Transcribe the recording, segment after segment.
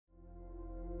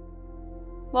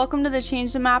Welcome to the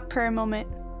Change the Map prayer moment.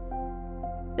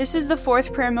 This is the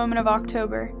fourth prayer moment of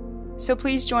October, so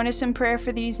please join us in prayer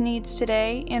for these needs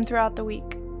today and throughout the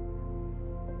week.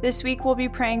 This week we'll be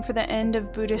praying for the end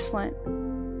of Buddhist Lent.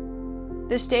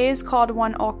 This day is called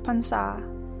Phansa.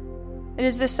 It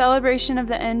is the celebration of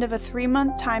the end of a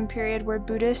 3-month time period where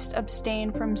Buddhists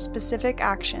abstain from specific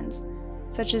actions,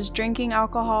 such as drinking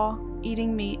alcohol,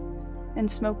 eating meat, and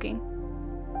smoking.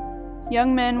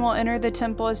 Young men will enter the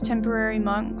temple as temporary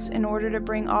monks in order to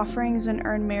bring offerings and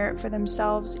earn merit for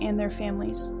themselves and their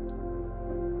families.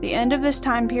 The end of this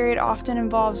time period often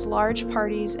involves large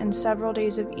parties and several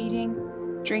days of eating,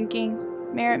 drinking,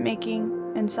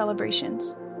 merit-making, and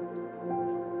celebrations.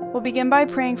 We'll begin by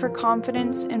praying for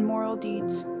confidence in moral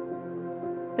deeds.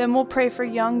 Then we'll pray for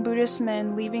young Buddhist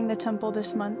men leaving the temple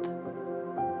this month.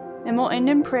 And we'll end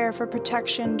in prayer for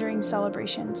protection during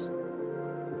celebrations.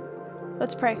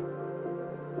 Let's pray.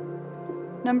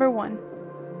 Number 1.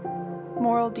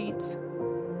 Moral deeds.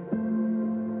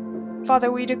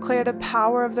 Father, we declare the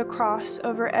power of the cross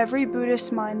over every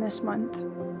Buddhist mind this month.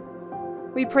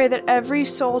 We pray that every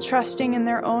soul trusting in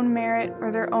their own merit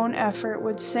or their own effort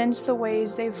would sense the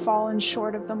ways they've fallen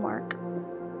short of the mark.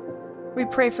 We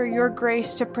pray for your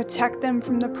grace to protect them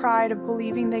from the pride of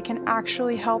believing they can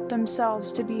actually help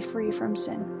themselves to be free from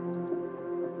sin.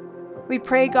 We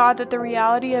pray, God, that the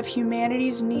reality of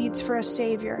humanity's needs for a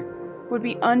Savior would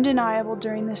be undeniable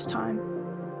during this time.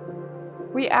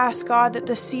 We ask, God, that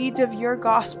the seeds of your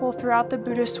gospel throughout the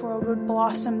Buddhist world would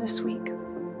blossom this week.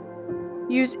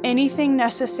 Use anything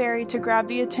necessary to grab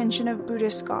the attention of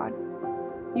Buddhists, God.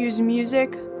 Use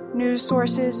music, news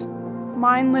sources,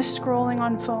 mindless scrolling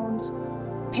on phones,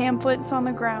 pamphlets on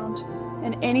the ground,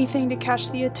 and anything to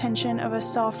catch the attention of a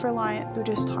self-reliant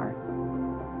Buddhist heart.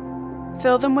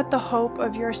 Fill them with the hope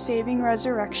of your saving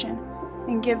resurrection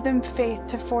and give them faith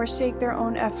to forsake their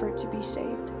own effort to be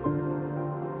saved.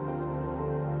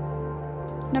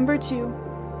 Number 2,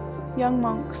 young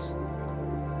monks.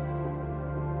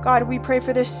 God, we pray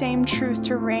for this same truth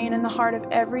to reign in the heart of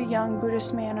every young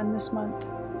Buddhist man in this month.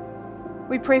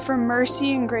 We pray for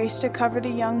mercy and grace to cover the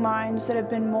young minds that have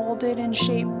been molded and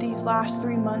shaped these last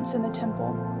 3 months in the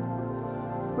temple.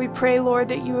 We pray, Lord,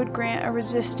 that you would grant a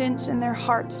resistance in their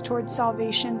hearts towards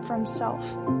salvation from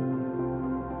self.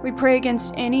 We pray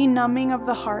against any numbing of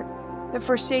the heart, the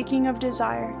forsaking of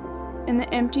desire, and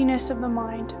the emptiness of the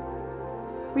mind.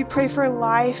 We pray for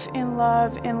life and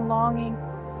love and longing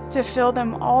to fill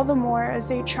them all the more as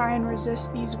they try and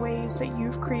resist these ways that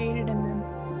you've created in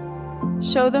them.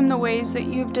 Show them the ways that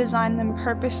you've designed them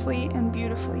purposely and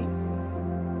beautifully.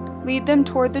 Lead them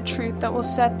toward the truth that will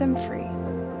set them free,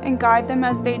 and guide them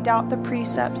as they doubt the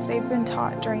precepts they've been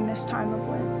taught during this time of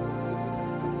Lent.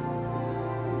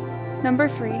 Number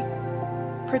 3,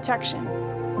 protection.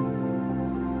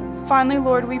 Finally,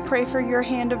 Lord, we pray for your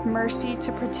hand of mercy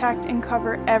to protect and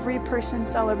cover every person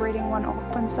celebrating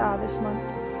Phansa this month.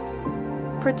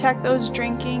 Protect those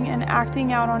drinking and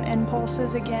acting out on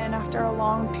impulses again after a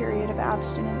long period of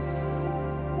abstinence.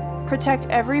 Protect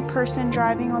every person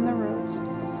driving on the roads.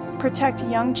 Protect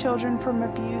young children from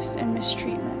abuse and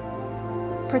mistreatment.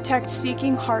 Protect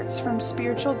seeking hearts from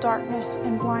spiritual darkness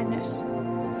and blindness.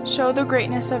 Show the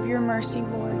greatness of your mercy,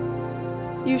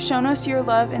 Lord. You've shown us your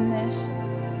love in this,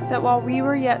 that while we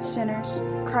were yet sinners,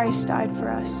 Christ died for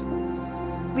us.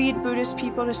 Lead Buddhist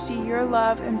people to see your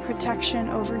love and protection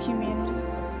over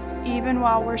humanity, even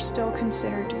while we're still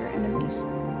considered your enemies.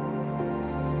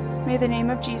 May the name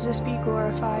of Jesus be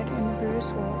glorified in the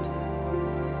Buddhist world.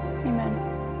 Amen.